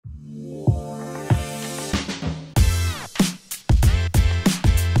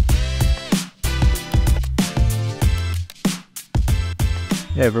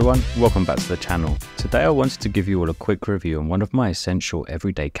Hey everyone, welcome back to the channel. Today I wanted to give you all a quick review on one of my essential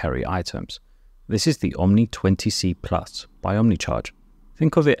everyday carry items. This is the Omni 20C Plus by OmniCharge.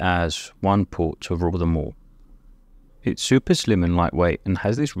 Think of it as one port to rule them all. It's super slim and lightweight and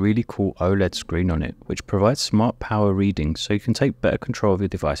has this really cool OLED screen on it, which provides smart power readings so you can take better control of your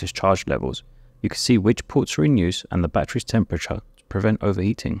device's charge levels. You can see which ports are in use and the battery's temperature to prevent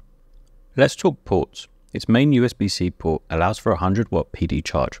overheating. Let's talk ports. Its main USB-C port allows for a 100-watt PD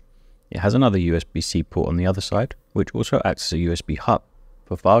charge. It has another USB-C port on the other side, which also acts as a USB hub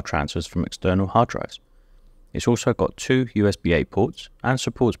for file transfers from external hard drives. It's also got two USB-A ports and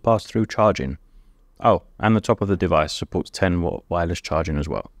supports pass-through charging. Oh, and the top of the device supports 10-watt wireless charging as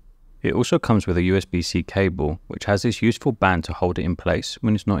well. It also comes with a USB-C cable, which has this useful band to hold it in place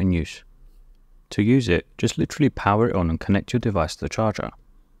when it's not in use. To use it, just literally power it on and connect your device to the charger.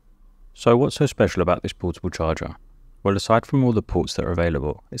 So what's so special about this portable charger? Well, aside from all the ports that are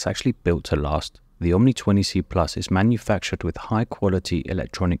available, it's actually built to last. The Omni 20C Plus is manufactured with high quality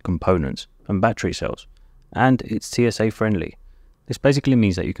electronic components and battery cells, and it's TSA friendly. This basically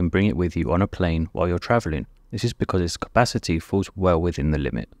means that you can bring it with you on a plane while you're traveling. This is because its capacity falls well within the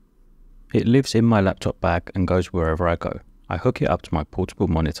limit. It lives in my laptop bag and goes wherever I go. I hook it up to my portable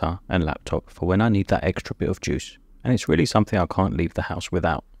monitor and laptop for when I need that extra bit of juice, and it's really something I can't leave the house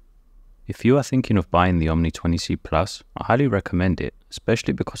without. If you are thinking of buying the Omni 20C Plus, I highly recommend it,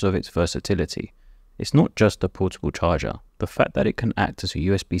 especially because of its versatility. It's not just a portable charger. The fact that it can act as a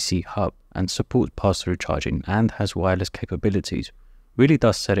USB-C hub and supports pass-through charging and has wireless capabilities really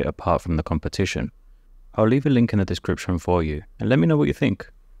does set it apart from the competition. I'll leave a link in the description for you and let me know what you think.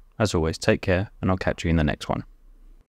 As always, take care and I'll catch you in the next one.